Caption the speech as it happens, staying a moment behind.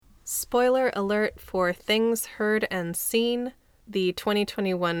Spoiler alert for Things Heard and Seen, the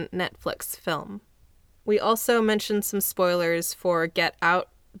 2021 Netflix film. We also mentioned some spoilers for Get Out,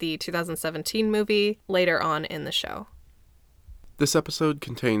 the 2017 movie, later on in the show. This episode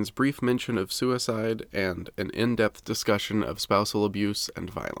contains brief mention of suicide and an in-depth discussion of spousal abuse and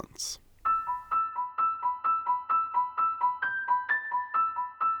violence.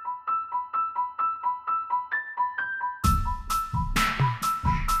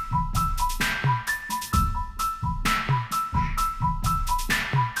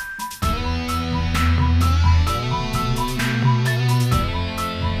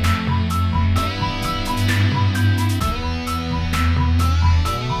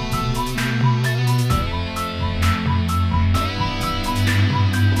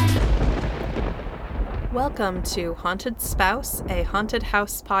 Welcome to Haunted Spouse, a haunted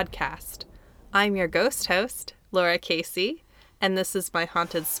house podcast. I'm your ghost host, Laura Casey, and this is my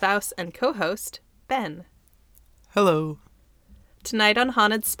haunted spouse and co-host, Ben. Hello. Tonight on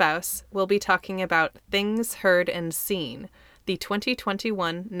Haunted Spouse, we'll be talking about Things Heard and Seen, the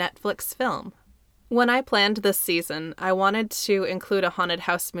 2021 Netflix film. When I planned this season, I wanted to include a haunted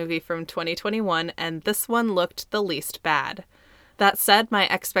house movie from 2021, and this one looked the least bad. That said, my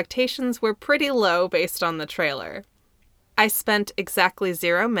expectations were pretty low based on the trailer. I spent exactly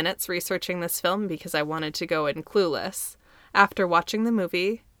 0 minutes researching this film because I wanted to go in clueless. After watching the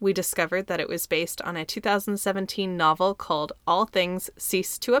movie, we discovered that it was based on a 2017 novel called All Things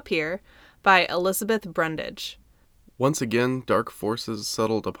Cease to Appear by Elizabeth Brundage. Once again, dark forces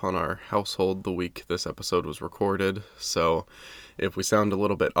settled upon our household the week this episode was recorded, so if we sound a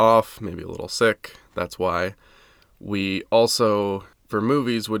little bit off, maybe a little sick, that's why. We also, for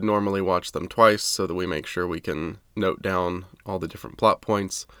movies, would normally watch them twice so that we make sure we can note down all the different plot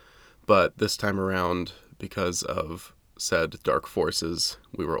points. But this time around, because of said dark forces,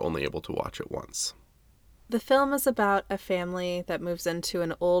 we were only able to watch it once. The film is about a family that moves into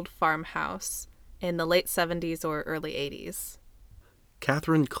an old farmhouse in the late 70s or early 80s.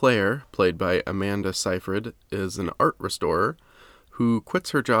 Catherine Clare, played by Amanda Seyfried, is an art restorer who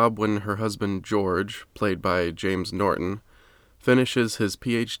quits her job when her husband George, played by James Norton, finishes his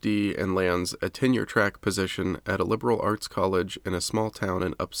PhD and lands a tenure-track position at a liberal arts college in a small town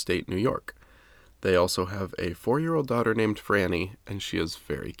in upstate New York. They also have a 4-year-old daughter named Franny, and she is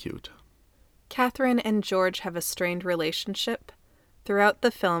very cute. Catherine and George have a strained relationship. Throughout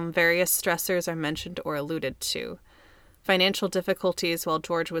the film, various stressors are mentioned or alluded to. Financial difficulties while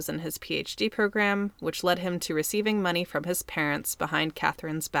George was in his PhD program, which led him to receiving money from his parents behind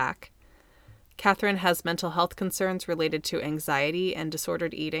Catherine's back. Catherine has mental health concerns related to anxiety and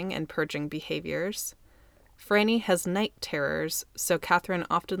disordered eating and purging behaviors. Franny has night terrors, so Catherine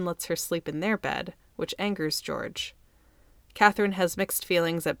often lets her sleep in their bed, which angers George. Catherine has mixed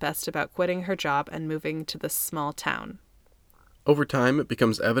feelings at best about quitting her job and moving to this small town. Over time, it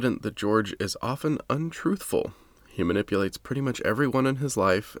becomes evident that George is often untruthful. He manipulates pretty much everyone in his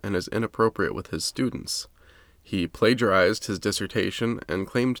life and is inappropriate with his students. He plagiarized his dissertation and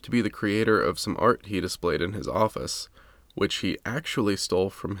claimed to be the creator of some art he displayed in his office, which he actually stole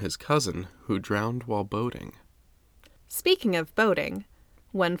from his cousin, who drowned while boating. Speaking of boating,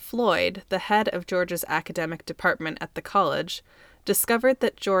 when Floyd, the head of George's academic department at the college, discovered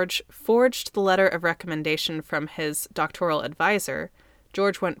that George forged the letter of recommendation from his doctoral advisor,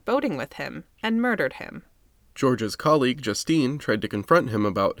 George went boating with him and murdered him. George's colleague, Justine, tried to confront him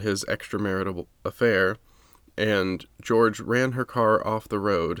about his extramarital affair, and George ran her car off the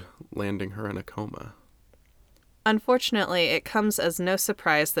road, landing her in a coma. Unfortunately, it comes as no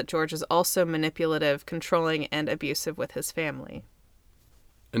surprise that George is also manipulative, controlling, and abusive with his family.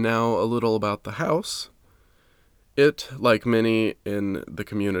 And now a little about the house. It, like many in the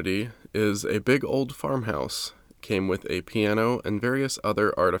community, is a big old farmhouse. It came with a piano and various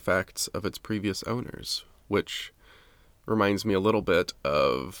other artifacts of its previous owners, which reminds me a little bit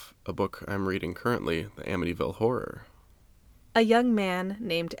of a book I'm reading currently, The Amityville Horror. A young man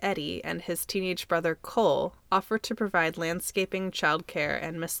named Eddie and his teenage brother Cole offer to provide landscaping, childcare,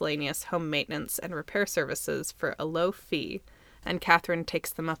 and miscellaneous home maintenance and repair services for a low fee, and Catherine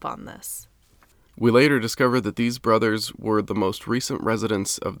takes them up on this. We later discover that these brothers were the most recent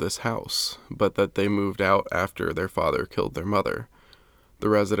residents of this house, but that they moved out after their father killed their mother. The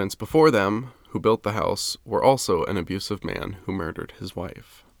residents before them, who built the house, were also an abusive man who murdered his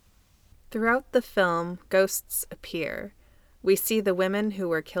wife. Throughout the film, ghosts appear. We see the women who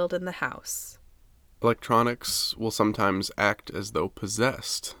were killed in the house. Electronics will sometimes act as though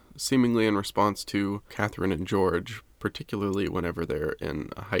possessed, seemingly in response to Catherine and George, particularly whenever they're in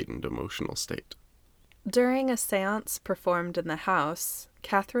a heightened emotional state. During a seance performed in the house,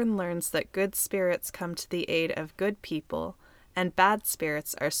 Catherine learns that good spirits come to the aid of good people, and bad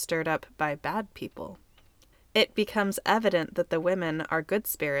spirits are stirred up by bad people. It becomes evident that the women are good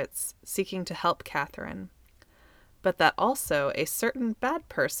spirits seeking to help Catherine, but that also a certain bad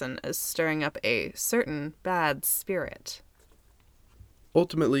person is stirring up a certain bad spirit.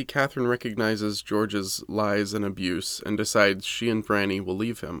 Ultimately, Catherine recognizes George's lies and abuse and decides she and Franny will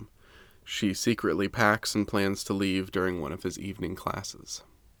leave him. She secretly packs and plans to leave during one of his evening classes.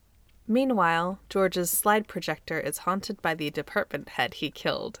 Meanwhile, George's slide projector is haunted by the department head he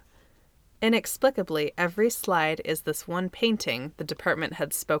killed. Inexplicably, every slide is this one painting the department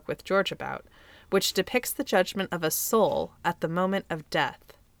head spoke with George about, which depicts the judgment of a soul at the moment of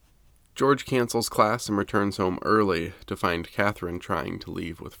death. George cancels class and returns home early to find Catherine trying to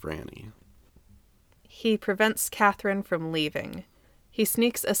leave with Franny. He prevents Catherine from leaving. He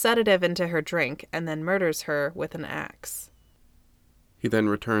sneaks a sedative into her drink and then murders her with an axe. He then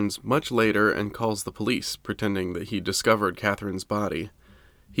returns much later and calls the police, pretending that he discovered Catherine's body.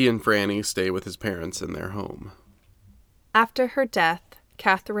 He and Franny stay with his parents in their home. After her death,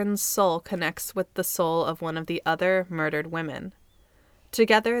 Catherine's soul connects with the soul of one of the other murdered women.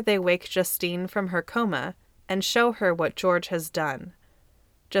 Together, they wake Justine from her coma and show her what George has done.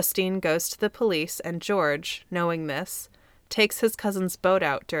 Justine goes to the police, and George, knowing this, takes his cousin's boat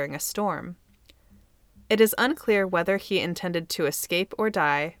out during a storm. It is unclear whether he intended to escape or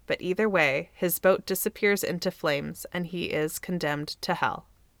die, but either way, his boat disappears into flames and he is condemned to hell.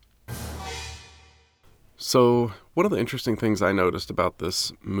 So, one of the interesting things I noticed about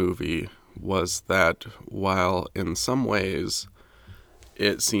this movie was that while in some ways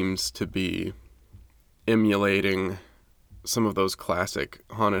it seems to be emulating some of those classic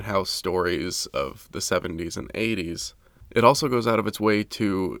haunted house stories of the 70s and 80s, it also goes out of its way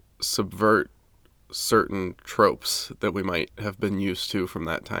to subvert certain tropes that we might have been used to from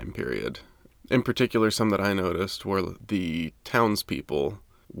that time period. In particular, some that I noticed were the townspeople,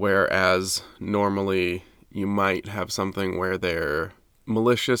 whereas normally you might have something where they're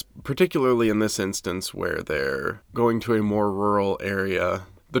malicious, particularly in this instance where they're going to a more rural area.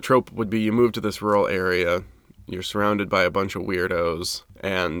 The trope would be you move to this rural area, you're surrounded by a bunch of weirdos,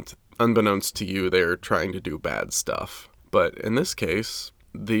 and unbeknownst to you, they're trying to do bad stuff. But in this case,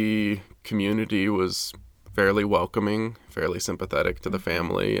 the community was fairly welcoming, fairly sympathetic to the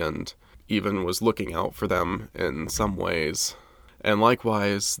family, and even was looking out for them in some ways. And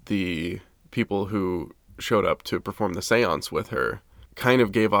likewise, the people who showed up to perform the seance with her kind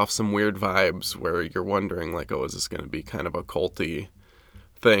of gave off some weird vibes where you're wondering, like, oh, is this going to be kind of a culty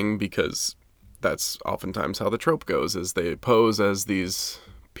thing? Because that's oftentimes how the trope goes, is they pose as these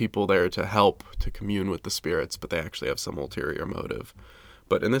people there to help, to commune with the spirits, but they actually have some ulterior motive.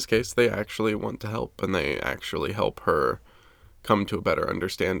 But in this case, they actually want to help, and they actually help her come to a better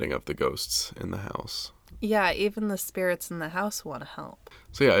understanding of the ghosts in the house. Yeah, even the spirits in the house want to help.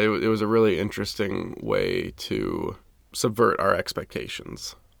 So yeah, it was a really interesting way to subvert our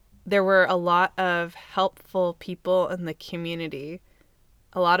expectations. There were a lot of helpful people in the community.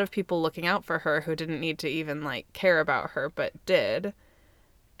 A lot of people looking out for her who didn't need to even, care about her, but did.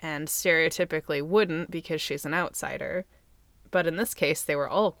 And stereotypically wouldn't because she's an outsider. But in this case, they were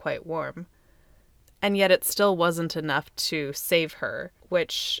all quite warm. And yet it still wasn't enough to save her,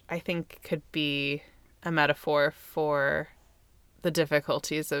 which I think could be a metaphor for the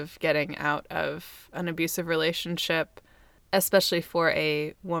difficulties of getting out of an abusive relationship, especially for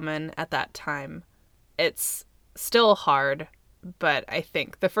a woman at that time. It's still hard, but I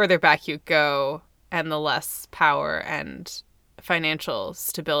think the further back you go and the less power and financial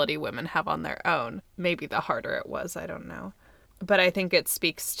stability women have on their own, maybe the harder it was, I don't know. But I think it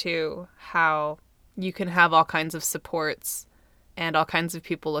speaks to how you can have all kinds of supports and all kinds of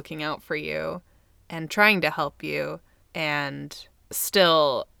people looking out for you and trying to help you, and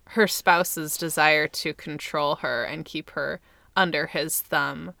still her spouse's desire to control her and keep her under his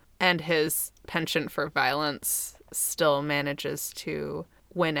thumb and his penchant for violence still manages to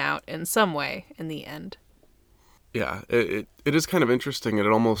win out in some way in the end. Yeah, it is kind of interesting, and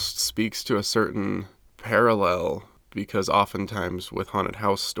it almost speaks to a certain parallel, because oftentimes with haunted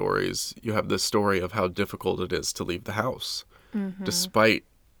house stories, you have this story of how difficult it is to leave the house, despite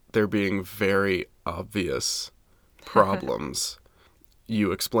there being very obvious problems.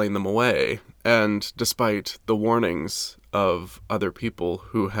 You explain them away, and despite the warnings of other people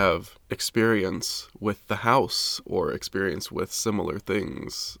who have experience with the house or experience with similar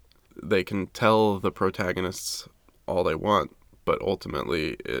things, they can tell the protagonists all they want, but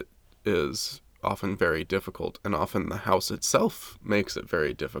ultimately it is often very difficult, and often the house itself makes it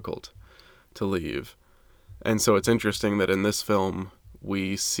very difficult to leave. And so it's interesting that in this film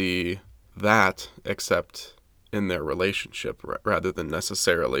we see that, except in their relationship rather than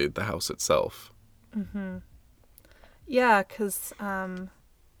necessarily the house itself. Mm-hmm. Yeah, because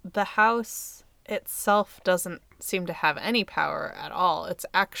the house itself doesn't seem to have any power at all. It's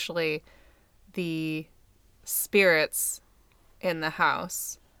actually the spirits in the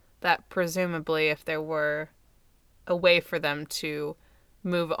house that presumably, if there were a way for them to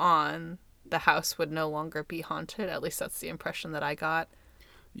move on, the house would no longer be haunted. At least that's the impression that I got.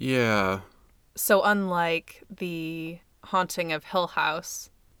 Yeah. So unlike the haunting of Hill House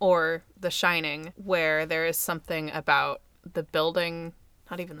or The Shining, where there is something about the building,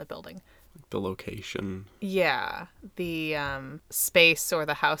 not even the building. The location. Yeah, the space or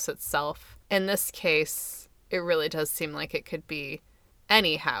the house itself. In this case, it really does seem like it could be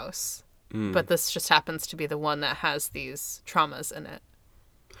any house, but this just happens to be the one that has these traumas in it.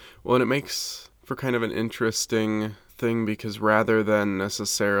 Well, and it makes for kind of an interesting thing because rather than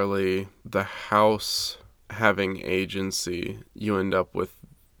necessarily the house having agency, you end up with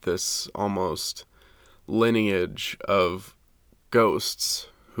this almost lineage of ghosts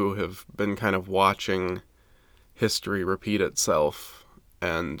who have been kind of watching history repeat itself.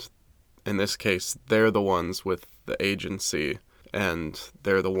 And in this case, they're the ones with the agency, and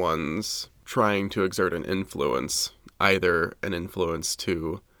they're the ones trying to exert an influence, either an influence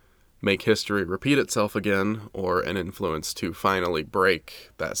to make history repeat itself again, or an influence to finally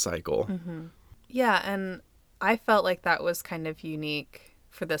break that cycle. Mm-hmm. Yeah, and I felt like that was kind of unique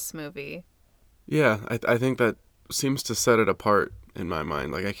for this movie. Yeah, I think that seems to set it apart in my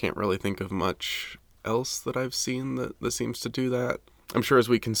mind. Like, I can't really think of much else that I've seen that seems to do that. I'm sure as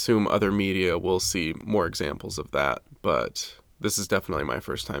we consume other media, we'll see more examples of that, but this is definitely my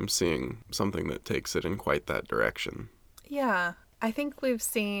first time seeing something that takes it in quite that direction. Yeah, I think we've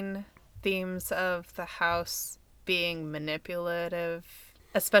seen themes of the house being manipulative,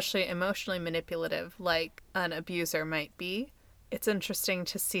 especially emotionally manipulative, like an abuser might be. It's interesting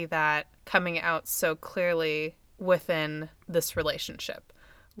to see that coming out so clearly within this relationship.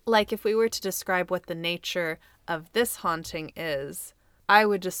 Like, if we were to describe what the nature of this haunting is, I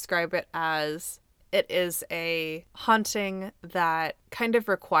would describe it as it is a haunting that kind of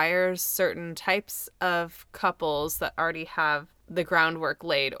requires certain types of couples that already have the groundwork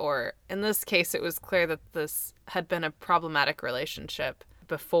laid, or in this case, it was clear that this had been a problematic relationship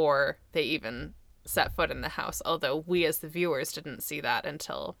before they even set foot in the house, although we as the viewers didn't see that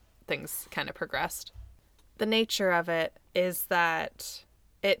until things kind of progressed. The nature of it is that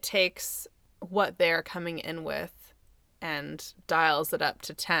it takes what they're coming in with and dials it up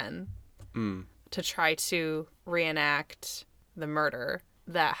to 10 to try to reenact the murder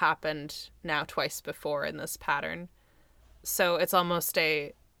that happened now twice before in this pattern. So it's almost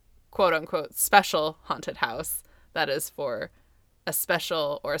a quote-unquote special haunted house that is for a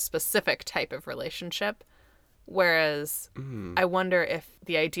special or a specific type of relationship. Whereas I wonder if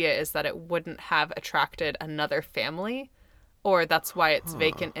the idea is that it wouldn't have attracted another family, or that's why it's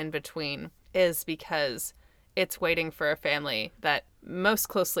vacant in between, is because it's waiting for a family that most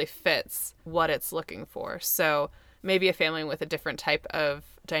closely fits what it's looking for. So maybe a family with a different type of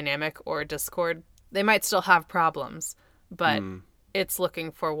dynamic or discord, they might still have problems, but it's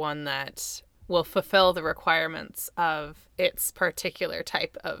looking for one that will fulfill the requirements of its particular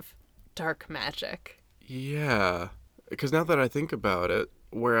type of dark magic. Yeah, because now that I think about it,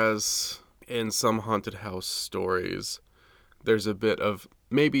 whereas in some haunted house stories, there's a bit of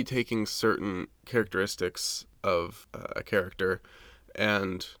maybe taking certain characteristics of a character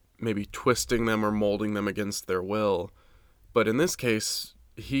and maybe twisting them or molding them against their will. But in this case,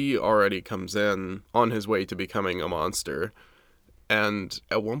 he already comes in on his way to becoming a monster, and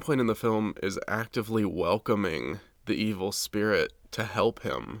at one point in the film is actively welcoming the evil spirit to help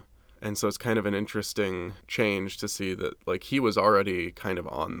him. And so it's kind of an interesting change to see that, like, he was already kind of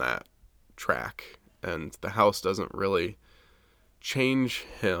on that track, and the house doesn't really change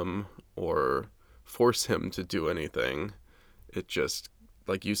him or force him to do anything. It just,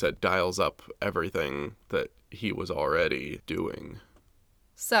 like you said, dials up everything that he was already doing.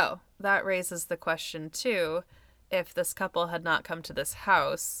 So that raises the question, too, if this couple had not come to this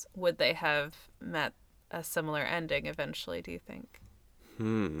house, would they have met a similar ending eventually, do you think?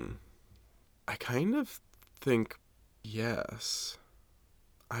 I kind of think yes.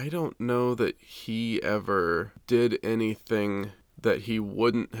 I don't know that he ever did anything that he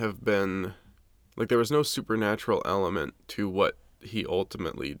wouldn't have been... Like, there was no supernatural element to what he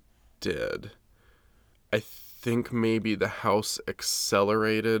ultimately did. I think maybe the house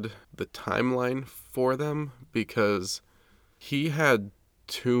accelerated the timeline for them because he had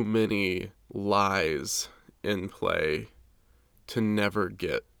too many lies in play to never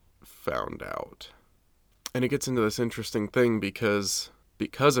get found out. And it gets into this interesting thing because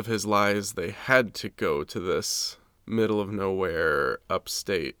of his lies, they had to go to this middle of nowhere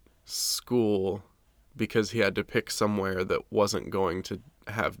upstate school because he had to pick somewhere that wasn't going to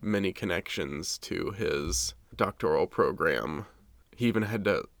have many connections to his doctoral program. He even had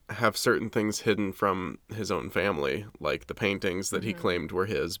to have certain things hidden from his own family, like the paintings that he claimed were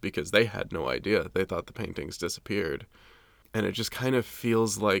his, because they had no idea. They thought the paintings disappeared. And it just kind of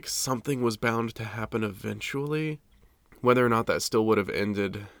feels like something was bound to happen eventually. Whether or not that still would have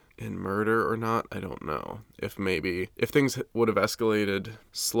ended in murder or not, I don't know. If things would have escalated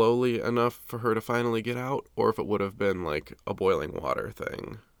slowly enough for her to finally get out, or if it would have been like a boiling water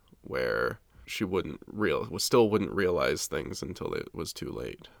thing where she wouldn't realize things until it was too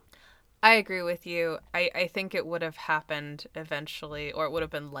late. I agree with you. I think it would have happened eventually, or it would have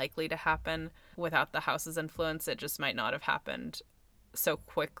been likely to happen without the house's influence. It just might not have happened so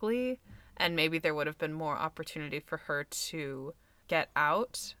quickly, and maybe there would have been more opportunity for her to get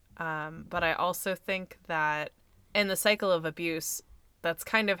out. But I also think that in the cycle of abuse, that's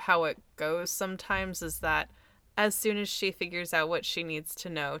kind of how it goes sometimes, is that as soon as she figures out what she needs to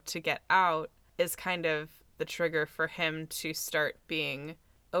know to get out is kind of the trigger for him to start being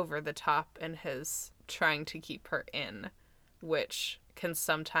over the top in his trying to keep her in, which can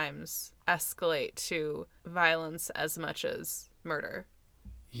sometimes escalate to violence as much as murder.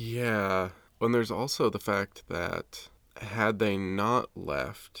 Yeah. And there's also the fact that had they not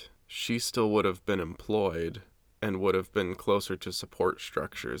left, she still would have been employed and would have been closer to support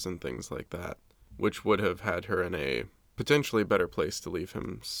structures and things like that, which would have had her in a potentially better place to leave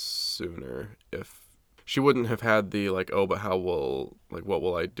him sooner. If she wouldn't have had the what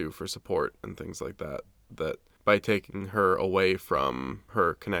will I do for support and things like that, that by taking her away from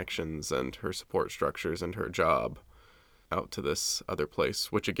her connections and her support structures and her job out to this other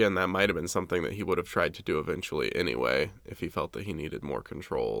place, which again, that might have been something that he would have tried to do eventually anyway, if he felt that he needed more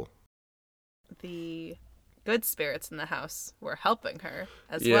control. The good spirits in the house were helping her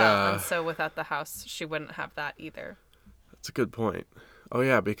as well, and so without the house, she wouldn't have that either. That's a good point. Oh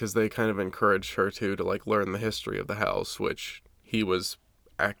yeah, because they kind of encouraged her to learn the history of the house, which he was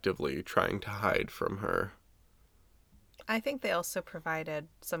actively trying to hide from her. I think they also provided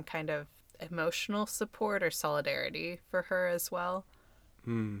some kind of emotional support or solidarity for her as well.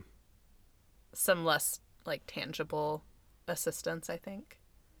 Some less tangible assistance, I think.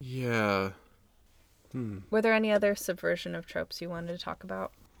 Yeah. Were there any other subversion of tropes you wanted to talk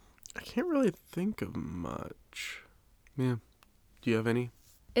about? I can't really think of much. Yeah. Do you have any?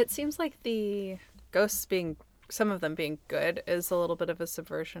 It seems like the ghosts some of them being good is a little bit of a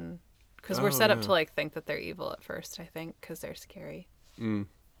subversion. Because we're set up to think that they're evil at first, I think, because they're scary.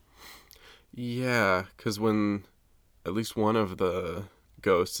 Yeah, because when at least one of the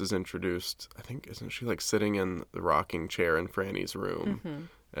ghosts is introduced, I think, isn't she sitting in the rocking chair in Franny's room?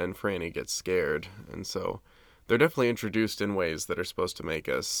 And Franny gets scared. And so they're definitely introduced in ways that are supposed to make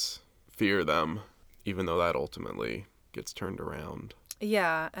us fear them, even though that ultimately gets turned around.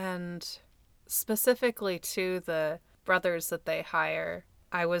 Yeah, and specifically to the brothers that they hire,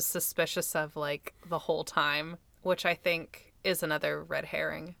 I was suspicious of the whole time, which I think is another red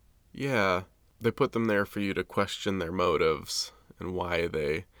herring. Yeah, they put them there for you to question their motives and why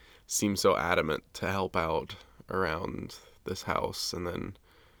they seem so adamant to help out around this house. And then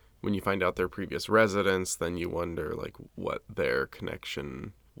when you find out their previous residence, then you wonder what their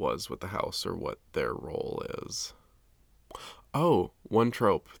connection was with the house or what their role is. Oh, one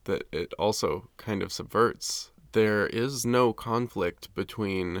trope that it also kind of subverts. There is no conflict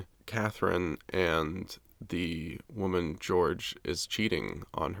between Catherine and the woman George is cheating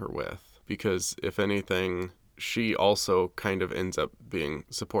on her with. Because if anything, she also kind of ends up being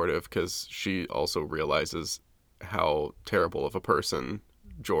supportive because she also realizes how terrible of a person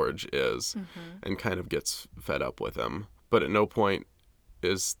George is and kind of gets fed up with him. But at no point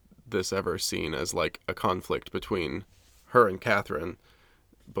is this ever seen as a conflict between her and Catherine,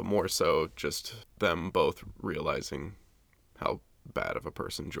 but more so just them both realizing how bad of a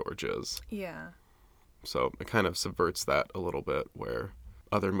person George is. Yeah. So it kind of subverts that a little bit, where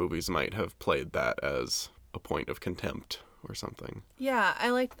other movies might have played that as a point of contempt or something. Yeah, I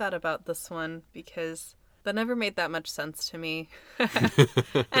liked that about this one because that never made that much sense to me.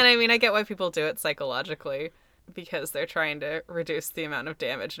 And I mean, I get why people do it psychologically, because they're trying to reduce the amount of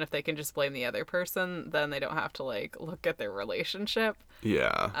damage, and if they can just blame the other person, then they don't have to look at their relationship.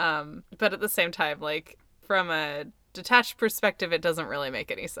 Yeah. But at the same time, from a detached perspective, it doesn't really make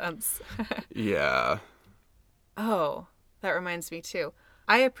any sense. Yeah. Oh, that reminds me too.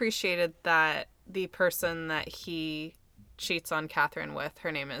 I appreciated that the person that he cheats on Catherine with,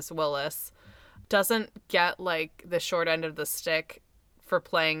 her name is Willis, doesn't get like the short end of the stick for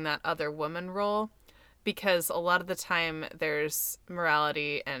playing that other woman role, because a lot of the time there's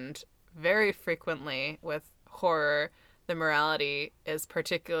morality, and very frequently with horror, the morality is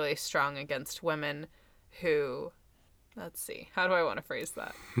particularly strong against women who, let's see, how do I want to phrase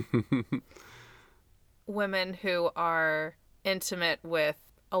that? Women who are intimate with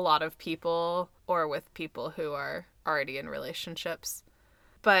a lot of people or with people who are already in relationships.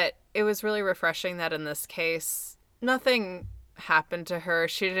 But it was really refreshing that in this case, nothing happened to her.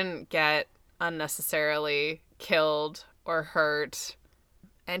 She didn't get unnecessarily killed or hurt.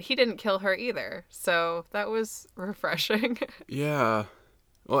 And he didn't kill her either. So that was refreshing. Yeah.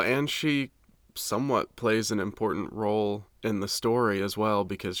 Well, and she somewhat plays an important role in the story as well,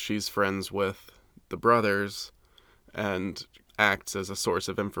 because she's friends with the brothers and acts as a source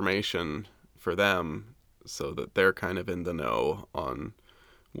of information for them, so that they're kind of in the know on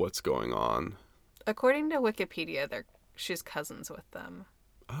what's going on. According to Wikipedia, she's cousins with them.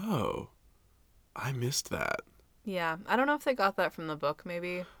 Oh, I missed that. Yeah, I don't know if they got that from the book,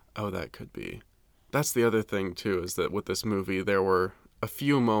 maybe. Oh, that could be. That's the other thing, too, is that with this movie, there were a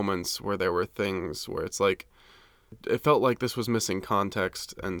few moments where there were things where it's like, it felt like this was missing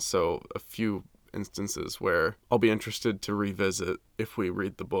context, and so a few instances where I'll be interested to revisit if we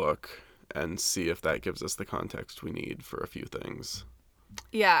read the book and see if that gives us the context we need for a few things.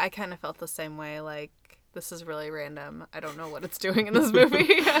 Yeah, I kind of felt the same way, like, this is really random. I don't know what it's doing in this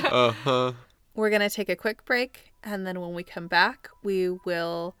movie. Uh-huh. We're going to take a quick break, and then when we come back, we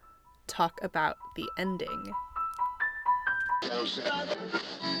will talk about the ending.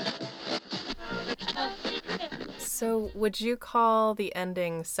 So, would you call the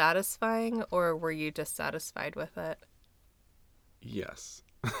ending satisfying, or were you dissatisfied with it? Yes.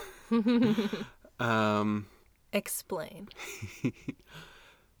 Explain.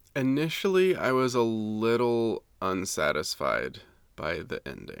 Initially, I was a little unsatisfied by the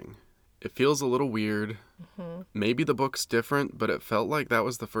ending. It feels a little weird. Mm-hmm. Maybe the book's different, but it felt like that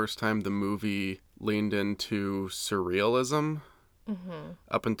was the first time the movie leaned into surrealism. Mm-hmm.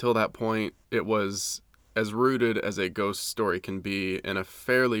 Up until that point, it was as rooted as a ghost story can be in a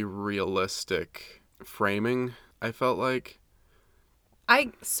fairly realistic framing, I felt like.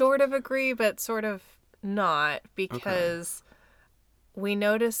 I sort of agree, but sort of not, because we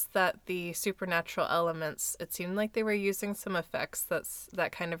noticed that the supernatural elements, it seemed like they were using some effects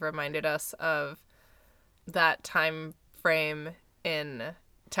that kind of reminded us of that time frame in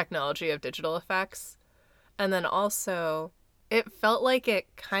technology of digital effects. And then also, it felt like it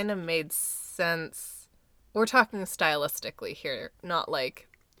kind of made sense. We're talking stylistically here, not like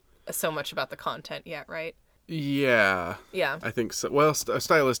so much about the content yet, right? Yeah. Yeah. I think so. Well,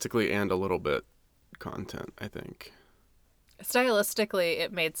 stylistically and a little bit content, I think. Stylistically,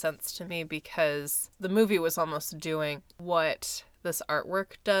 it made sense to me because the movie was almost doing what this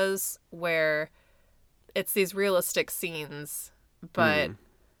artwork does, where it's these realistic scenes, but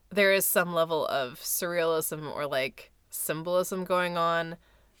there is some level of surrealism or like symbolism going on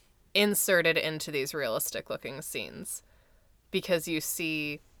inserted into these realistic looking scenes, because you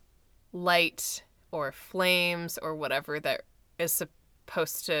see light or flames or whatever that is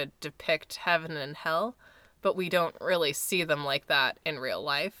supposed to depict heaven and hell, but we don't really see them like that in real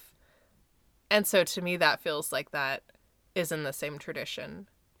life. And so to me, that feels like that is in the same tradition.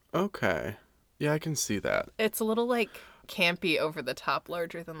 Okay. Yeah, I can see that. It's a little like campy, over the top,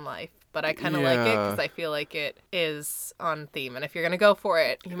 larger than life, but I kind of like it because I feel like it is on theme. And if you're going to go for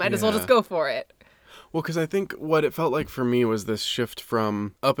it, you might as well just go for it. Well, because I think what it felt like for me was this shift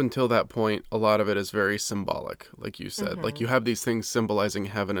from, up until that point, a lot of it is very symbolic, like you said. Mm-hmm. Like you have these things symbolizing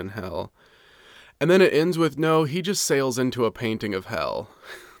heaven and hell. And then it ends with, no, he just sails into a painting of hell.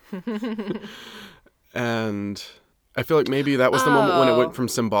 And I feel like maybe that was the moment when it went from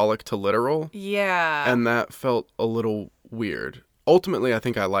symbolic to literal. Yeah. And that felt a little weird. Ultimately, I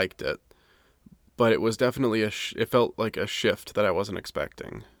think I liked it. But it was definitely it felt like a shift that I wasn't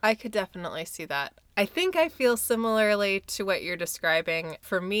expecting. I could definitely see that. I think I feel similarly to what you're describing.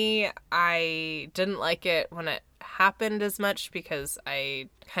 For me, I didn't like it when it happened as much because I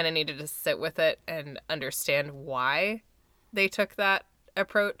kind of needed to sit with it and understand why they took that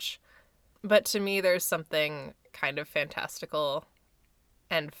approach. But to me, there's something kind of fantastical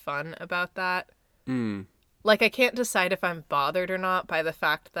and fun about that. Like, I can't decide if I'm bothered or not by the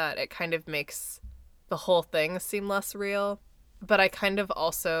fact that it kind of makes the whole thing seem less real, but I kind of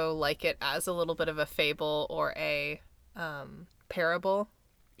also like it as a little bit of a fable or a parable.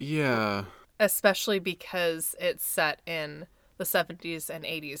 Yeah. Especially because it's set in the 70s and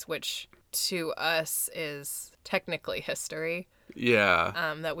 80s, which to us is technically history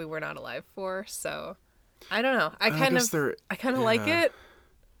Yeah. that we were not alive for. So I don't know. I kind of like yeah. it.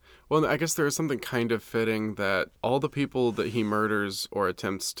 Well, I guess there is something kind of fitting that all the people that he murders or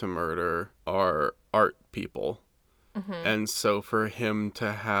attempts to murder are art people. And so for him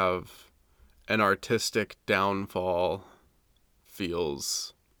to have an artistic downfall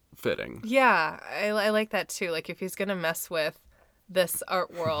feels fitting. Yeah, I like that too. Like if he's gonna mess with this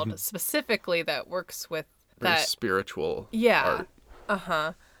art world specifically that works with Very that, spiritual yeah,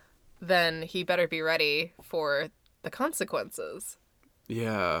 art. then he better be ready for the consequences.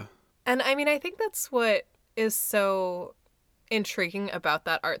 Yeah. And I mean, I think that's what is so intriguing about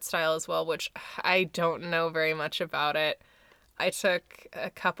that art style as well, which I don't know very much about it. I took a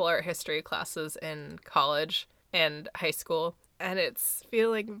couple art history classes in college and high school, and it's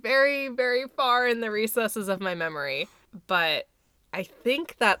feeling very, very far in the recesses of my memory. But I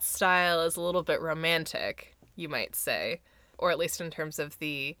think that style is a little bit romantic, you might say, or at least in terms of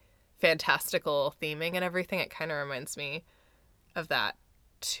the fantastical theming and everything. It kind of reminds me of that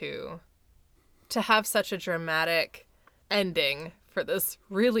too. To have such a dramatic ending for this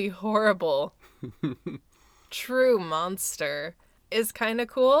really horrible true monster is kind of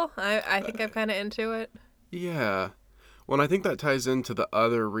cool. I think I'm kind of into it. Yeah. Well, and I think that ties into the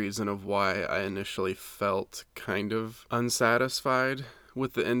other reason of why I initially felt kind of unsatisfied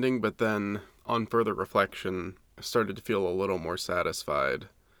with the ending, but then on further reflection, I started to feel a little more satisfied.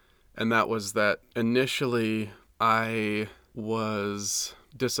 And that was that initially I was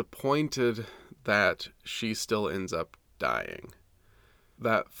disappointed that she still ends up dying.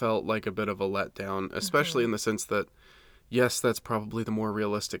 That felt like a bit of a letdown, especially in the sense that, yes, that's probably the more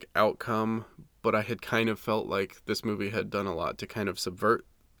realistic outcome, but I had kind of felt like this movie had done a lot to kind of subvert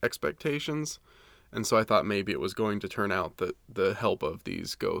expectations. And so I thought maybe it was going to turn out that the help of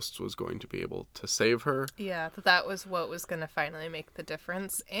these ghosts was going to be able to save her. Yeah, that was what was going to finally make the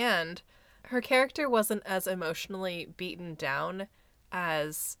difference. And her character wasn't as emotionally beaten down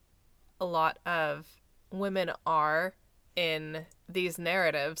as a lot of women are in these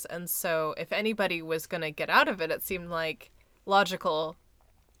narratives. And so if anybody was going to get out of it, it seemed like logical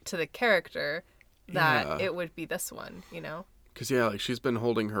to the character that it would be this one, you know? Because, yeah, like she's been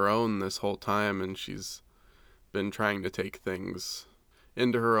holding her own this whole time, and she's been trying to take things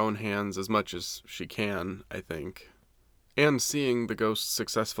into her own hands as much as she can, I think. And seeing the ghosts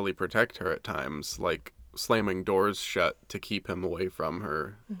successfully protect her at times, like slamming doors shut to keep him away from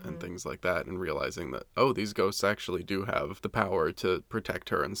her and things like that, and realizing that, oh, these ghosts actually do have the power to protect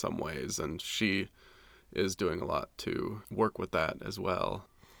her in some ways, and she is doing a lot to work with that as well.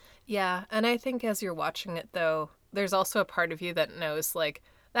 Yeah, and I think as you're watching it, though, there's also a part of you that knows, like,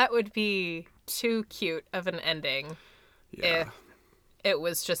 that would be too cute of an ending if it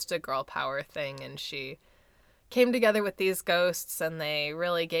was just a girl power thing and she came together with these ghosts and they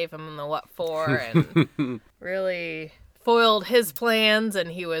really gave him the what for and really foiled his plans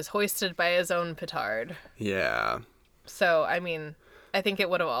and he was hoisted by his own petard. Yeah. So, I mean, I think it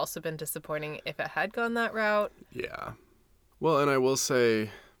would have also been disappointing if it had gone that route. Yeah. Well, and I will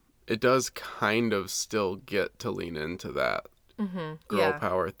say it does kind of still get to lean into that girl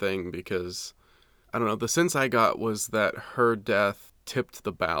power thing because, I don't know, the sense I got was that her death tipped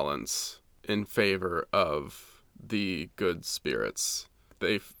the balance in favor of the good spirits.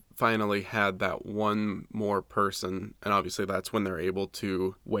 They finally had that one more person, and obviously that's when they're able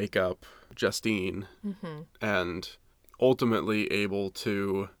to wake up Justine and ultimately able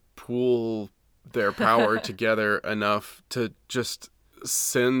to pool their power together enough to just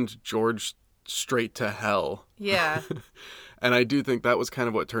send George straight to hell. Yeah. And I do think that was kind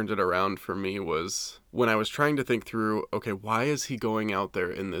of what turned it around for me, was when I was trying to think through, okay, why is he going out there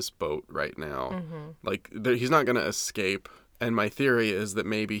in this boat right now? Like, he's not going to escape. And my theory is that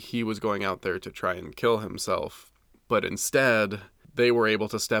maybe he was going out there to try and kill himself. But instead, they were able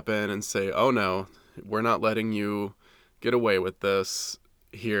to step in and say, oh no, we're not letting you get away with this.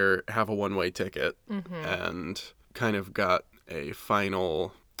 Here, have a one-way ticket. And kind of got a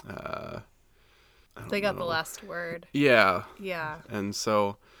final... They got the last word. Yeah. Yeah. And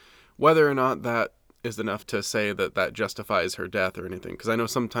so whether or not that is enough to say that that justifies her death or anything, because I know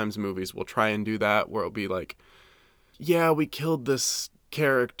sometimes movies will try and do that where it'll be like, yeah, we killed this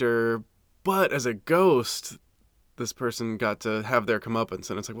character, but as a ghost, this person got to have their comeuppance.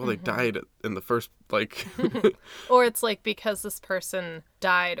 And it's like, well, they died in the first, like... Or it's like, because this person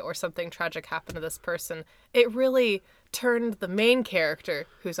died or something tragic happened to this person, it really turned the main character,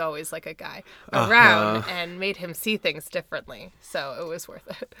 who's always like a guy, around and made him see things differently. So it was worth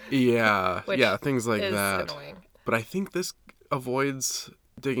it. Yeah. Which yeah, things like is that. annoying. But I think this avoids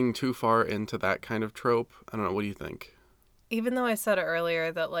digging too far into that kind of trope. I don't know. What do you think? Even though I said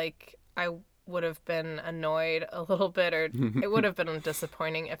earlier that, like, I would have been annoyed a little bit, or it would have been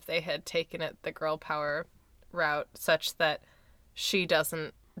disappointing if they had taken it the girl power route, such that she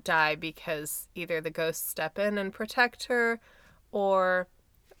doesn't die because either the ghosts step in and protect her, or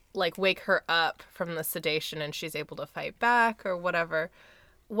like wake her up from the sedation and she's able to fight back or whatever.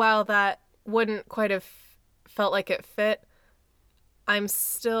 While that wouldn't quite have felt like it fit, I'm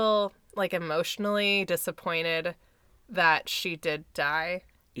still like emotionally disappointed that she did die.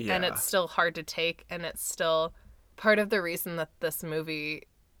 Yeah. And it's still hard to take, and it's still part of the reason that this movie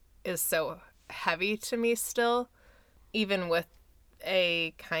is so heavy to me still, even with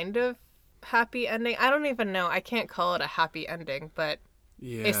a kind of happy ending. I don't even know. I can't call it a happy ending, but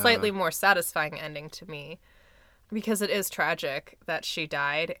a slightly more satisfying ending to me, because it is tragic that she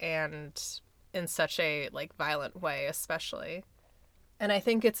died, and in such a like violent way especially. And I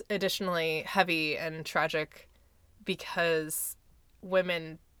think it's additionally heavy and tragic because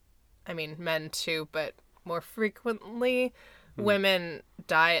women, I mean men too, but more frequently women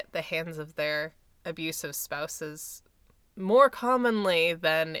die at the hands of their abusive spouses more commonly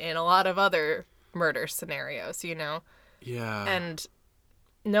than in a lot of other murder scenarios, you know? Yeah. And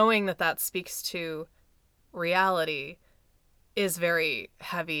knowing that that speaks to reality is very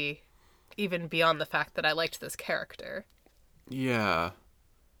heavy, even beyond the fact that I liked this character. Yeah.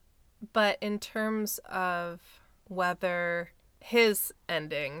 But in terms of whether his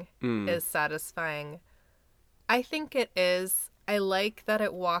ending is satisfying, I think it is. I like that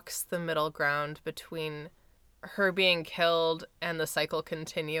it walks the middle ground between her being killed and the cycle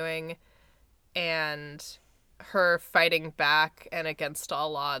continuing, and her fighting back and against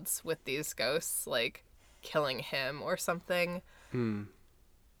all odds with these ghosts, like killing him or something.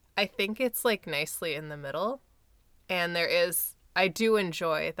 I think it's like nicely in the middle, and I do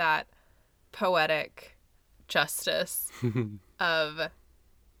enjoy that poetic justice of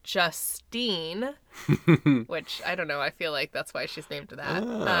Justine, which I don't know, I feel like that's why she's named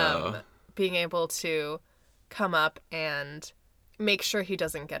that. Being able to come up and make sure he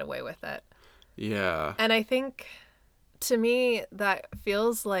doesn't get away with it. Yeah. And I think, to me, that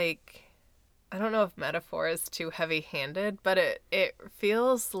feels like, I don't know if metaphor is too heavy-handed, but it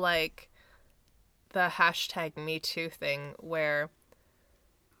feels like the hashtag #MeToo thing, where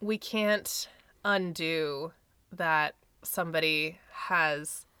we can't undo that somebody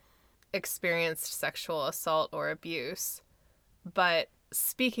has experienced sexual assault or abuse, but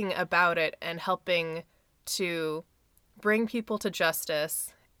speaking about it and helping to bring people to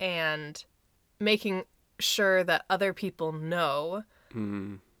justice and making sure that other people know,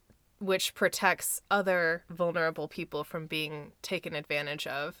 which protects other vulnerable people from being taken advantage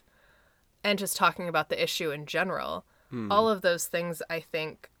of, and just talking about the issue in general. All of those things, I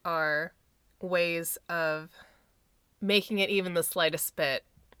think, are ways of making it even the slightest bit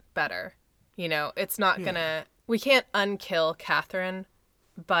better. You know, it's not gonna... We can't unkill Catherine,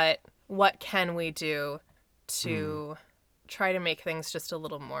 but what can we do to try to make things just a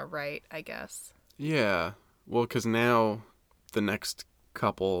little more right, I guess? Yeah. Well, because now the next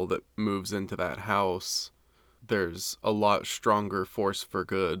couple that moves into that house, there's a lot stronger force for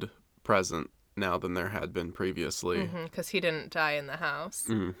good present now than there had been previously. Because he didn't die in the house.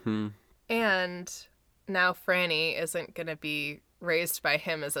 Mm-hmm. And now Franny isn't going to be raised by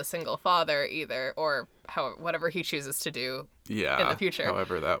him as a single father either, or whatever he chooses to do in the future.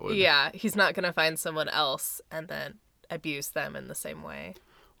 However that would. Yeah, he's not going to find someone else and then abuse them in the same way.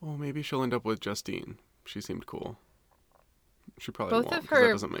 Well, maybe she'll end up with Justine. She seemed cool. She probably Both won't, of 'cause that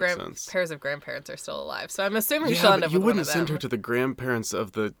her doesn't make sense. pairs of grandparents are still alive, so I'm assuming she'll end but up you with one wouldn't of them. send her to the grandparents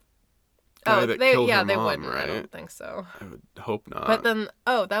of the guy that killed her they mom, wouldn't. right? I don't think so. I would hope not. But then,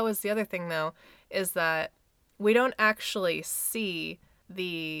 that was the other thing, though, is that we don't actually see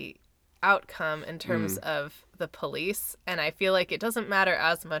the outcome in terms of the police, and I feel like it doesn't matter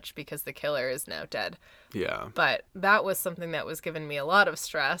as much because the killer is now dead. Yeah. But that was something that was giving me a lot of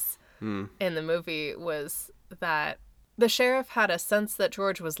stress in the movie, was that the sheriff had a sense that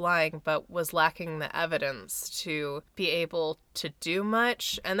George was lying, but was lacking the evidence to be able to do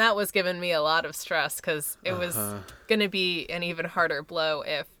much. And that was giving me a lot of stress, because it was going to be an even harder blow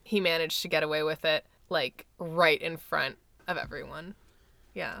if he managed to get away with it, like, right in front of everyone.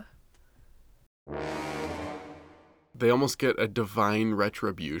 Yeah. They almost get a divine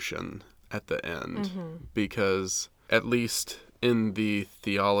retribution at the end, because at least in the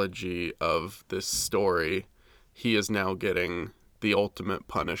theology of this story, he is now getting the ultimate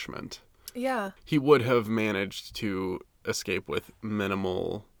punishment. Yeah. He would have managed to escape with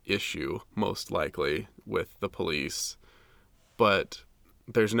minimal issue, most likely, with the police. But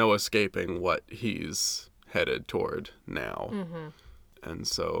there's no escaping what he's headed toward now. Mm-hmm. And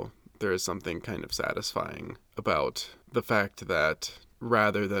so there is something kind of satisfying about the fact that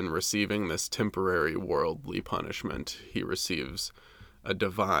rather than receiving this temporary worldly punishment, he receives a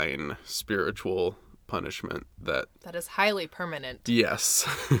divine spiritual punishment that is highly permanent. Yes.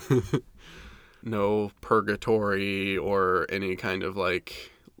 No purgatory or any kind of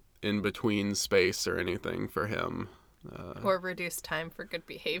like in-between space or anything for him. Or reduced time for good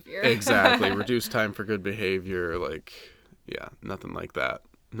behavior. Exactly. Reduced time for good behavior. Like, yeah, nothing like that.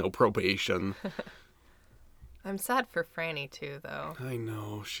 No probation. I'm sad for Franny too, though. I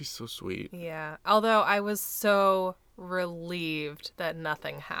know. She's so sweet. Yeah. Although I was so relieved that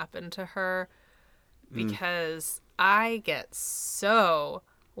nothing happened to her because I get so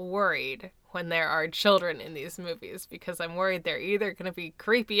worried when there are children in these movies because I'm worried they're either going to be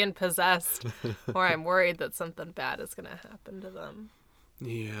creepy and possessed or I'm worried that something bad is going to happen to them.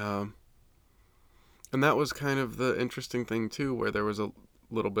 Yeah. And that was kind of the interesting thing, too, where there was a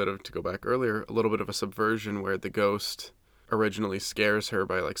little bit of, to go back earlier, a little bit of a subversion where the ghost originally scares her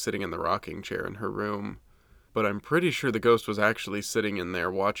by, like, sitting in the rocking chair in her room. But I'm pretty sure the ghost was actually sitting in there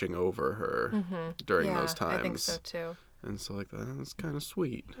watching over her during those times. I think so, too. And so, like, that's kind of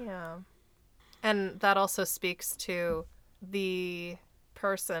sweet. Yeah. And that also speaks to the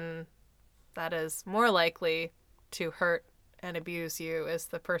person that is more likely to hurt and abuse you is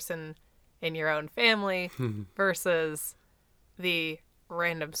the person in your own family versus the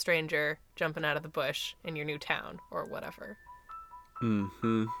random stranger jumping out of the bush in your new town or whatever.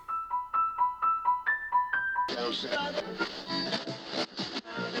 Mm-hmm.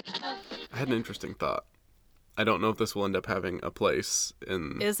 I had an interesting thought. I don't know if this will end up having a place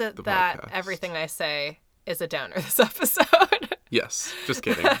in Is it the that podcast. Everything I say is a downer this episode? Yes. Just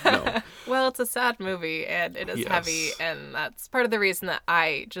kidding. No. Well, it's a sad movie, and it is heavy, and that's part of the reason that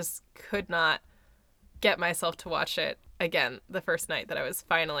I just could not get myself to watch it again the first night that I was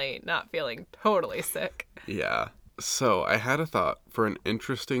finally not feeling totally sick. Yeah. So I had a thought for an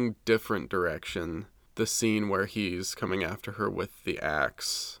interesting, different direction. The scene where he's coming after her with the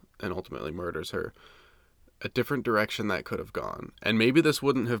axe and ultimately murders her. A different direction that could have gone. And maybe this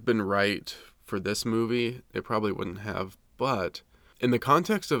wouldn't have been right for this movie. It probably wouldn't have. But in the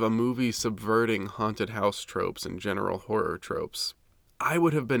context of a movie subverting haunted house tropes and general horror tropes, I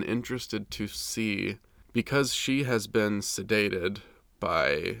would have been interested to see, because she has been sedated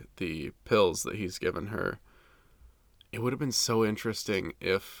by the pills that he's given her, it would have been so interesting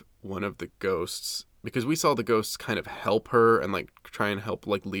if one of the ghosts, because we saw the ghosts kind of help her and like try and help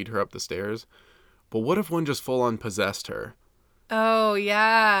like lead her up the stairs. But what if one just full on possessed her? Oh,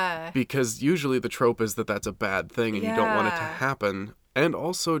 yeah. Because usually the trope is that that's a bad thing and you don't want it to happen. And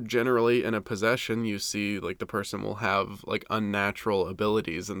also generally in a possession, you see like the person will have like unnatural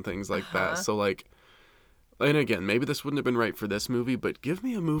abilities and things like that. So like, and again, maybe this wouldn't have been right for this movie, but give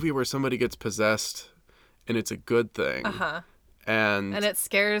me a movie where somebody gets possessed and it's a good thing. And it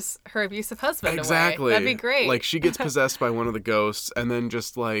scares her abusive husband exactly away. That'd be great. Like she gets possessed by one of the ghosts and then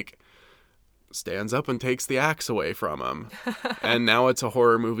just like stands up and takes the axe away from him. And now it's a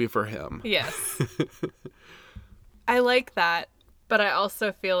horror movie for him. Yes. I like that, but I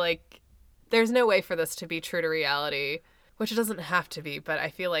also feel like there's no way for this to be true to reality, which it doesn't have to be, but I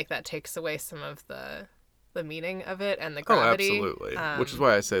feel like that takes away some of the meaning of it and the gravity. Oh, absolutely. Which is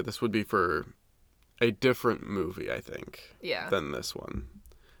why I say this would be for a different movie, I think, than this one.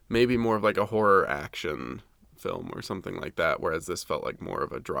 Maybe more of like a horror action film or something like that, whereas this felt like more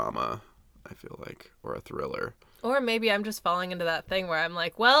of a drama, I feel like, or a thriller. Or maybe I'm just falling into that thing where I'm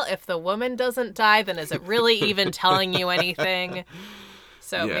like, well, if the woman doesn't die, then is it really even telling you anything?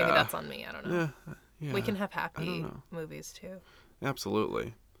 So maybe that's on me. I don't know. Yeah, we can have happy movies too.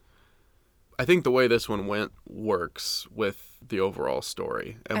 Absolutely. I think the way this one went works with the overall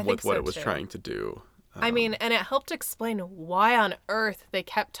story and with what it was trying to do. I mean, and it helped explain why on earth they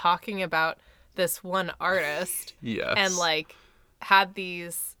kept talking about this one artist. Yes. And like had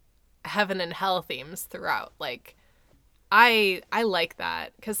these heaven and hell themes throughout. Like I like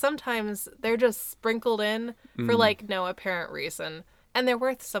that because sometimes they're just sprinkled in for like no apparent reason, and there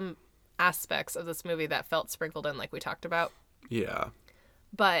were some aspects of this movie that felt sprinkled in, like we talked about. Yeah.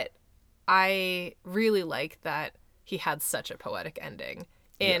 But I really like that he had such a poetic ending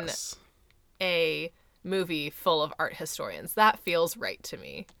in a movie full of art historians. That feels right to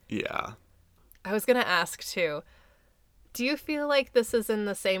me. Yeah. I was gonna ask too, do you feel like this is in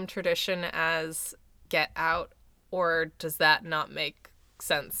the same tradition as Get Out, or does that not make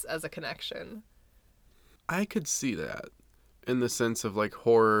sense as a connection? I could see that in the sense of like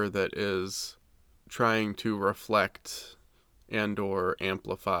horror that is trying to reflect and or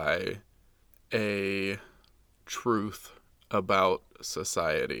amplify a truth about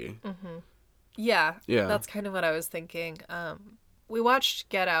society. Yeah, Yeah. that's kind of what I was thinking. We watched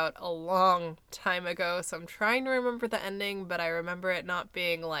Get Out a long time ago, so I'm trying to remember the ending, but I remember it not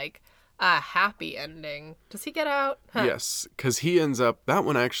being like a happy ending. Does he get out? Huh. Yes, because he ends up, that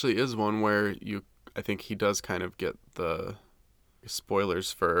one actually is one where I think he does kind of get the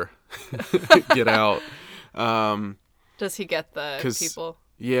spoilers for Get Out. Does he get the 'Cause people?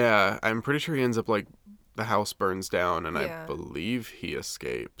 Yeah, I'm pretty sure he ends up like the house burns down, and Yeah. I believe he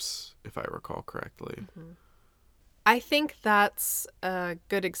escapes, if I recall correctly. I think that's a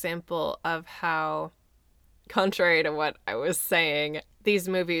good example of how, contrary to what I was saying, these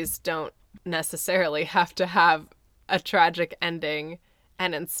movies don't necessarily have to have a tragic ending,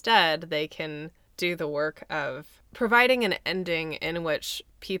 and instead they can do the work of providing an ending in which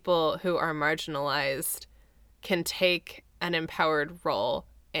people who are marginalized can take an empowered role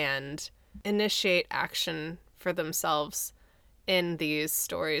and initiate action for themselves in these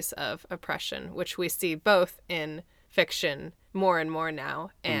stories of oppression, which we see both in fiction more and more now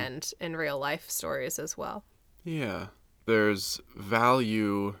and in real life stories as well. Yeah, there's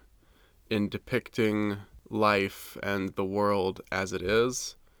value in depicting life and the world as it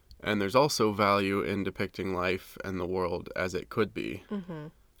is, and there's also value in depicting life and the world as it could be.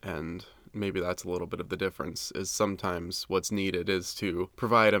 And maybe that's a little bit of the difference, is sometimes what's needed is to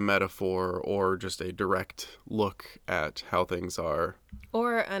provide a metaphor or just a direct look at how things are.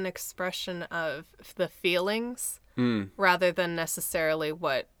 Or an expression of the feelings rather than necessarily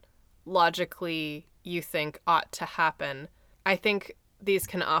what logically you think ought to happen. I think these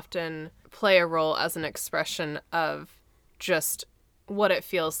can often play a role as an expression of just what it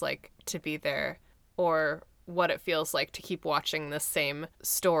feels like to be there, or what it feels like to keep watching the same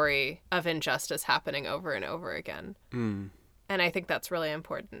story of injustice happening over and over again. And I think that's really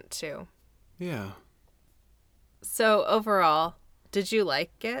important too. Yeah. So overall, did you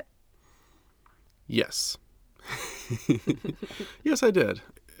like it? Yes. Yes, I did.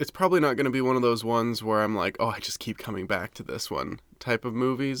 It's probably not going to be one of those ones where I'm like, oh, I just keep coming back to this one type of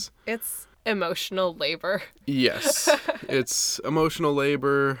movies. It's emotional labor. Yes. It's emotional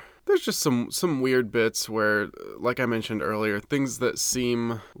labor. There's just some weird bits where, like I mentioned earlier, things that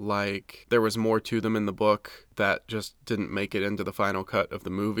seem like there was more to them in the book that just didn't make it into the final cut of the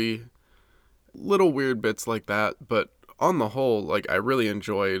movie. Little weird bits like that, but on the whole, like, I really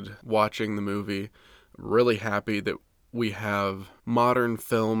enjoyed watching the movie. Really happy that we have modern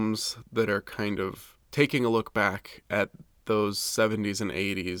films that are kind of taking a look back at those 70s and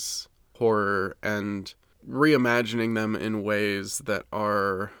 80s horror and reimagining them in ways that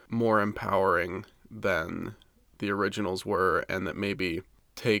are more empowering than the originals were, and that maybe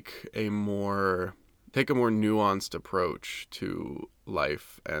take a more nuanced approach to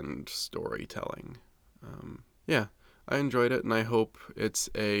life and storytelling. Yeah, I enjoyed it, and I hope it's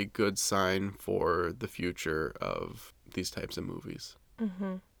a good sign for the future of these types of movies.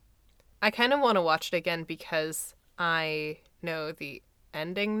 I kind of want to watch it again because I know the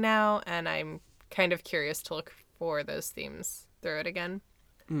ending now, and I'm kind of curious to look for those themes through it again.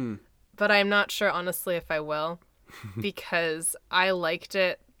 But I'm not sure, honestly, if I will, because I liked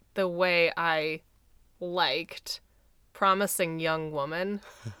it the way I liked Promising Young Woman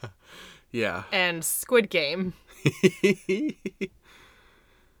Yeah. and Squid Game.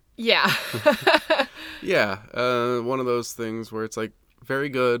 Yeah. Yeah, one of those things where it's like, very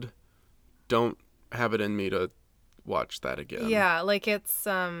good, don't have it in me to watch that again. Yeah, like it's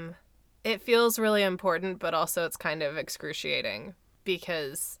it feels really important, but also it's kind of excruciating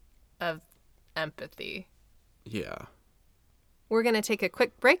because of empathy. Yeah. We're going to take a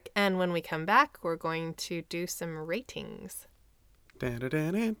quick break, and when we come back, we're going to do some ratings.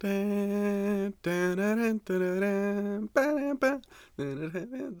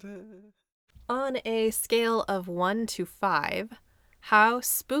 On a scale of 1 to 5, how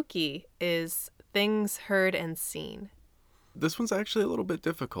spooky is Things Heard and Seen? This one's actually a little bit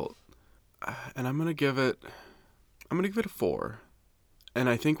difficult. And I'm going to give it a 4. And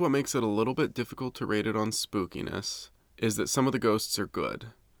I think what makes it a little bit difficult to rate it on spookiness is that some of the ghosts are good.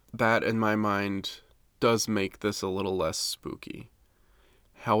 That, in my mind, does make this a little less spooky.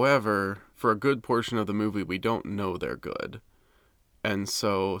 However, for a good portion of the movie, we don't know they're good. And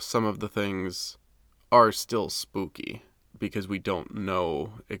so some of the things are still spooky because we don't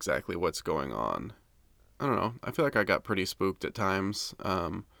know exactly what's going on. I don't know. I feel like I got pretty spooked at times.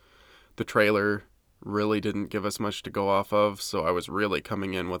 The trailer really didn't give us much to go off of, so I was really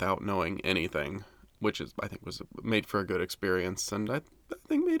coming in without knowing anything, which I think was made for a good experience, and I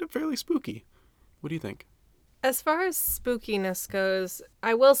think made it fairly spooky. What do you think? As far as spookiness goes,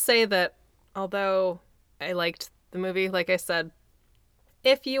 I will say that although I liked the movie, like I said,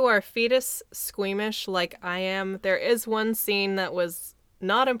 if you are fetus squeamish like I am, there is one scene that was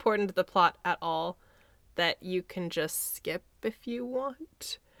not important to the plot at all that you can just skip if you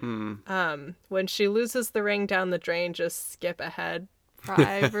want. When she loses the ring down the drain, just skip ahead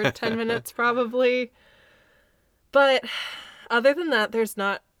 5 or 10 minutes probably. But other than that, there's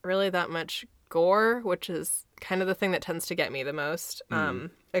not really that much gore, which is kind of the thing that tends to get me the most,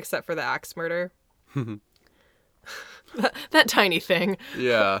 except for the axe murder. that tiny thing.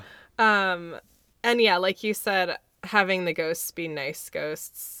 Yeah. And yeah, like you said, having the ghosts be nice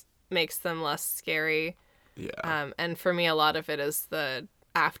ghosts makes them less scary. Yeah. And for me, a lot of it is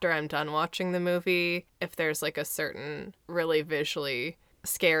after I'm done watching the movie, if there's like a certain really visually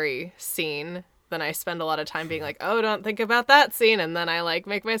scary scene, then I spend a lot of time being like, oh, don't think about that scene. And then I like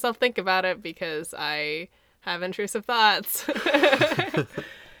make myself think about it because I have intrusive thoughts.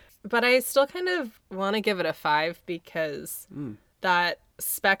 But I still kind of want to give it a 5 because that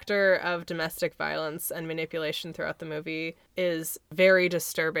specter of domestic violence and manipulation throughout the movie is very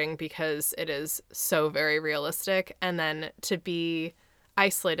disturbing because it is so very realistic. And then to be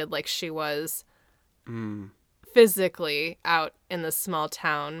isolated like she was physically out in this small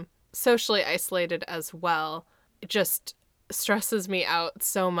town, socially isolated as well, it just stresses me out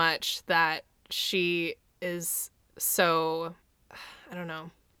so much that she is so, I don't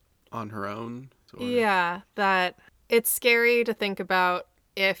know. On her own? Sort of. Yeah, that it's scary to think about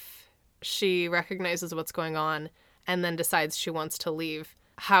if she recognizes what's going on and then decides she wants to leave,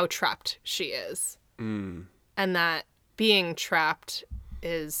 how trapped she is. And that being trapped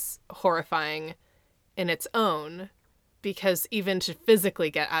is horrifying in its own because even to physically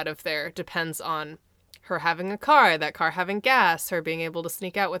get out of there depends on her having a car, that car having gas, her being able to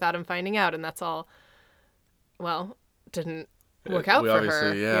sneak out without him finding out, and that's all, well, didn't work out for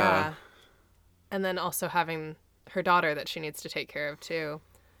her. Yeah. And then also having her daughter that she needs to take care of too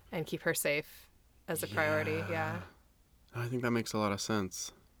and keep her safe as a priority. Yeah. I think that makes a lot of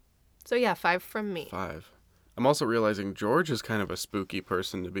sense. So yeah, 5 from me. 5. I'm also realizing George is kind of a spooky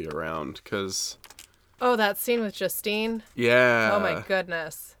person to be around because... Oh, that scene with Justine? Yeah. Oh my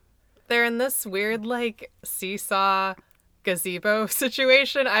goodness. They're in this weird like seesaw gazebo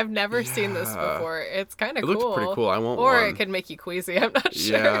situation. I've never seen this before. It's kind of cool. It looks pretty cool. I want or one. It could make you queasy. I'm not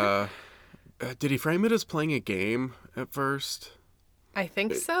sure. Yeah. Did he frame it as playing a game at first? I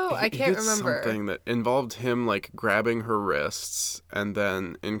think so. I He can't did remember. Something that involved him like grabbing her wrists and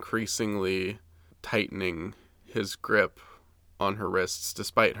then increasingly tightening his grip on her wrists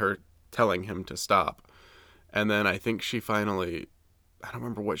despite her telling him to stop. And then I think she finally, I don't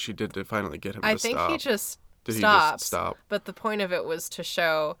remember what she did to finally get him to stop. I think he just Did stops. He just stop? But the point of it was to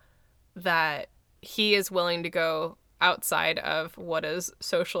show that he is willing to go outside of what is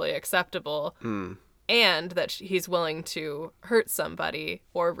socially acceptable and that he's willing to hurt somebody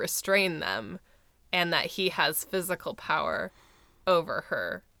or restrain them and that he has physical power over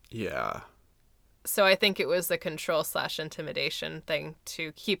her. Yeah. So I think it was the control/intimidation thing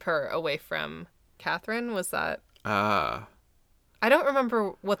to keep her away from Catherine. Was that? I don't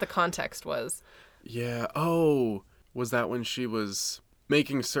remember what the context was. Yeah. Oh, was that when she was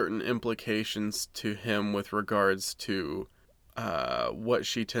making certain implications to him with regards to what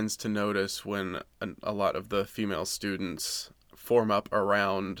she tends to notice when a lot of the female students form up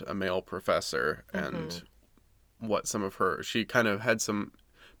around a male professor and what some of her... She kind of had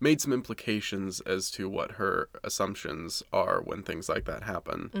made some implications as to what her assumptions are when things like that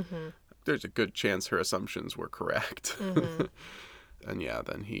happen. There's a good chance her assumptions were correct. And yeah,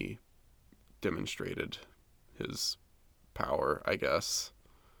 then he demonstrated his power, I guess.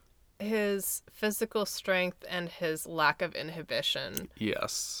 His physical strength and his lack of inhibition.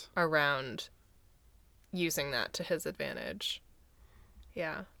 Yes. Around using that to his advantage.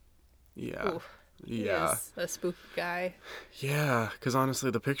 Yeah. Yeah. Ooh, yeah. He is a spooky guy. Yeah, because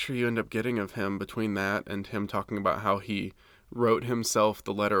honestly, the picture you end up getting of him between that and him talking about how he wrote himself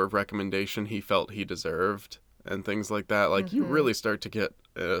the letter of recommendation he felt he deserved and things like that, like you really start to get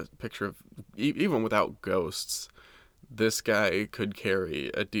a picture of, even without ghosts, this guy could carry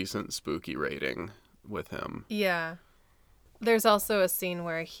a decent spooky rating with him. Yeah. There's also a scene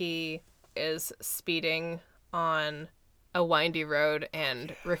where he is speeding on a windy road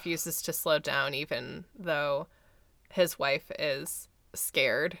and refuses to slow down even though his wife is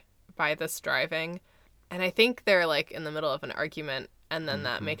scared by this driving. And I think they're like in the middle of an argument and then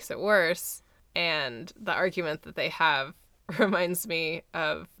that makes it worse. And the argument that they have reminds me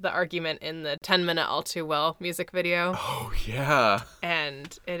of the argument in the 10-minute All Too Well music video. Oh, yeah.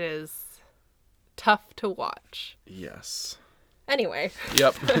 And it is tough to watch. Yes. Anyway.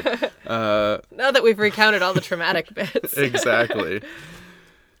 Yep. Now that we've recounted all the traumatic bits. Exactly.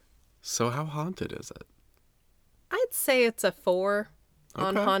 So how haunted is it? I'd say it's a 4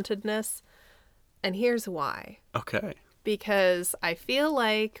 on Okay. hauntedness. And here's why. Okay. Because I feel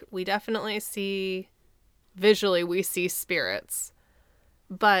like we definitely see, visually, we see spirits.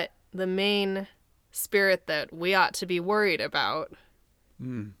 But the main spirit that we ought to be worried about,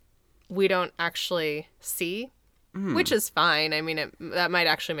 we don't actually see, which is fine. I mean, that might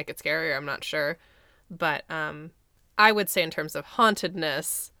actually make it scarier. I'm not sure. But I would say in terms of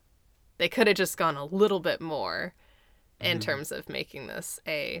hauntedness, they could have just gone a little bit more in terms of making this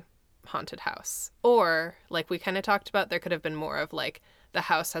a haunted house. Or, like we kind of talked about, there could have been more of like the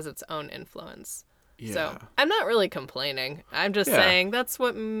house has its own influence. Yeah. So I'm not really complaining. I'm just saying that's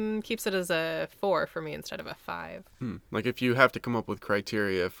what keeps it as a 4 for me instead of a 5. Like if you have to come up with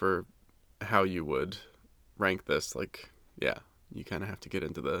criteria for how you would rank this, like, yeah, you kind of have to get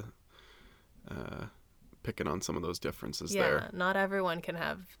into the picking on some of those differences there. Not everyone can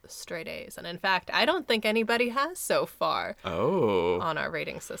have straight A's. And in fact, I don't think anybody has so far on our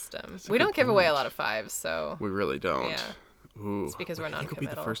rating system. We don't give away a lot of 5s, so... We really don't. Yeah. Ooh, It's because we're I think it'll be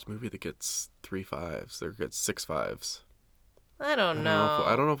the non-committal. first movie that gets 3 5s or gets 6 5s. I don't know.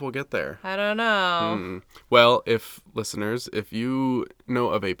 I don't know if we'll get there. I don't know. Well, if you know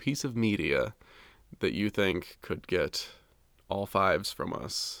of a piece of media that you think could get all 5s from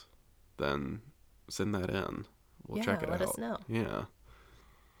us, then send that in. We'll check it out. Let us know. Yeah.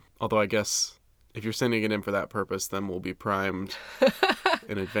 Although I guess if you're sending it in for that purpose, then we'll be primed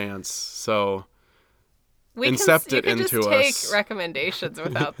in advance. So incept it into just us. take recommendations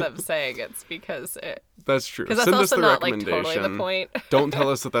without them saying it's because it... That's true. Because that's Send us also the not like recommendation. totally the point. Don't tell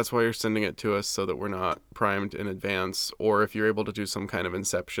us that that's why you're sending it to us, so that we're not primed in advance. Or if you're able to do some kind of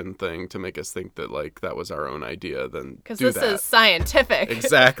inception thing to make us think that like that was our own idea, then Because do this that. is scientific.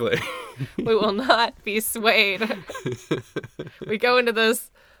 Exactly. We will not be swayed. We go into this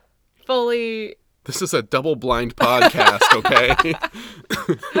fully... This is a double-blind podcast, okay?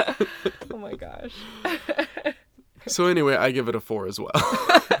 Oh my gosh. So anyway, I give it a 4 as well.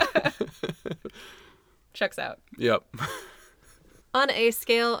 Checks out. Yep. On a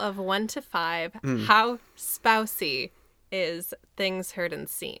scale of 1 to 5, how spousy is Things Heard and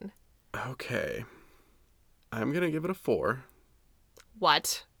Seen? Okay. I'm going to give it a 4.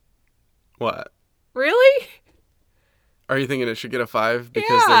 What? What? Really? Are you thinking it should get a 5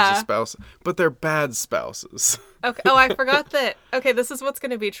 because there's a spouse? But they're bad spouses. Okay. Oh, I forgot that. Okay, this is what's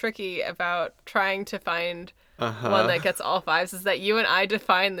going to be tricky about trying to find one that gets all 5s, is that you and I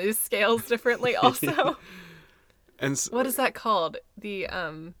define these scales differently also. And What is that called? The,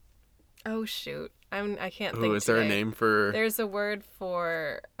 oh shoot. I can't think is there a today. name for... There's a word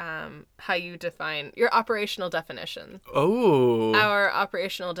for how you define your operational definition. Oh. Our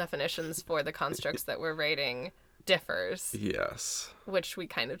operational definitions for the constructs that we're rating differs, Yes. which we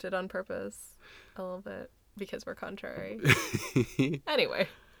kind of did on purpose a little bit because we're contrary. Anyway.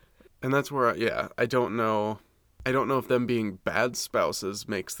 And that's where, I don't know. I don't know if them being bad spouses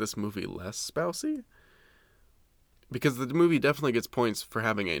makes this movie less spousy. Because the movie definitely gets points for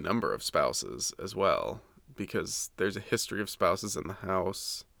having a number of spouses as well. Because there's a history of spouses in the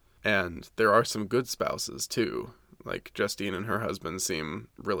house. And there are some good spouses, too. Like, Justine and her husband seem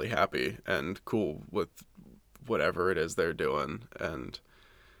really happy and cool with whatever it is they're doing. And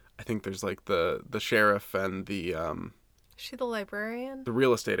I think there's, like, the sheriff and the Is she the librarian?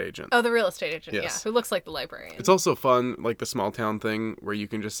 real estate agent. Oh, the real estate agent, Yes. yeah, who looks like the librarian. It's also fun, like the small town thing, where you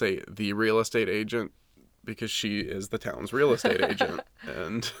can just say the real estate agent because she is the town's real estate agent.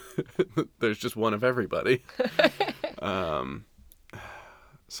 And there's just one of everybody.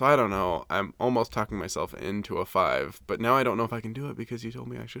 So I don't know. I'm almost talking myself into a 5, but now I don't know if I can do it because you told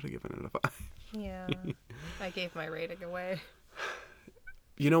me I should have given it a 5. Yeah, I gave my rating away.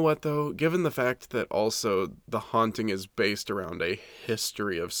 You know what, though? Given the fact that also the haunting is based around a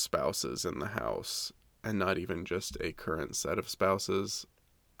history of spouses in the house and not even just a current set of spouses,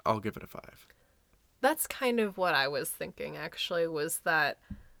 I'll give it a 5. That's kind of what I was thinking, actually, was that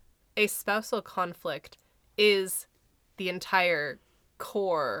a spousal conflict is the entire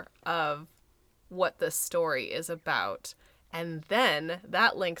core of what the story is about. And then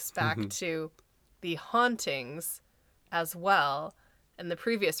that links back to the hauntings as well and the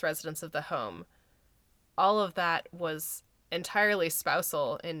previous residents of the home. All of that was entirely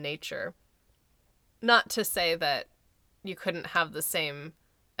spousal in nature. Not to say that you couldn't have the same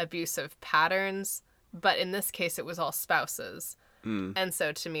abusive patterns, but in this case it was all spouses. And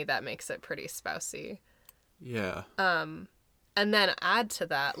so to me that makes it pretty spousy. Yeah. And then add to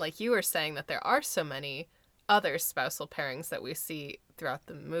that, like you were saying, that there are so many other spousal pairings that we see throughout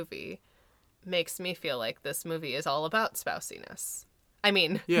the movie, makes me feel like this movie is all about spousiness. I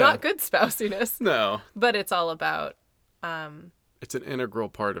mean, not good spousiness. No. But it's all about... it's an integral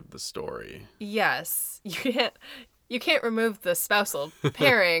part of the story. Yes. You can't remove the spousal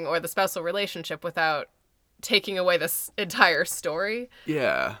pairing or the spousal relationship without taking away this entire story.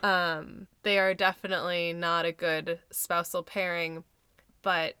 Yeah. They are definitely not a good spousal pairing,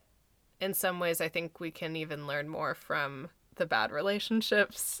 but in some ways I think we can even learn more from the bad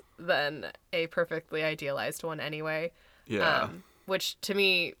relationships than a perfectly idealized one anyway. Yeah. Which to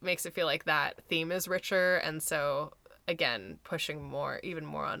me makes it feel like that theme is richer, and so again pushing even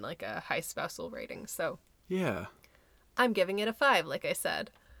more on like a high spousal rating. So yeah, I'm giving it a 5, like I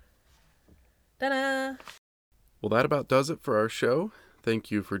said. Ta-da! Well, that about does it for our show. Thank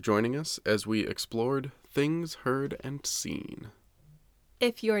you for joining us as we explored Things Heard and Seen.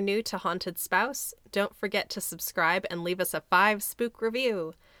 If you're new to Haunted Spouse, don't forget to subscribe and leave us a 5 spook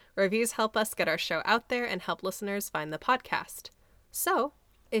review. Reviews help us get our show out there and help listeners find the podcast. So,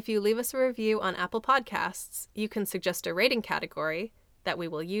 if you leave us a review on Apple Podcasts, you can suggest a rating category that we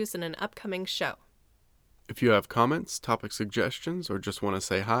will use in an upcoming show. If you have comments, topic suggestions, or just want to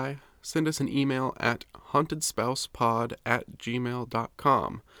say hi, send us an email at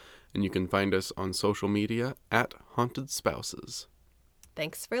hauntedspousepod@gmail.com, and you can find us on social media at Haunted Spouses.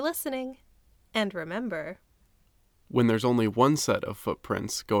 Thanks for listening, and remember, when there's only one set of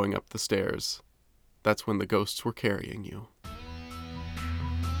footprints going up the stairs, that's when the ghosts were carrying you.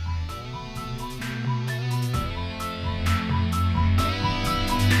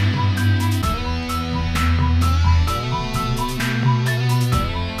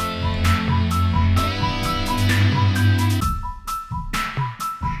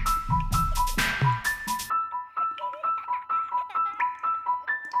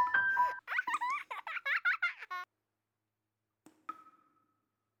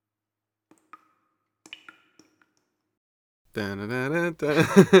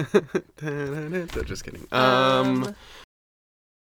 Just kidding.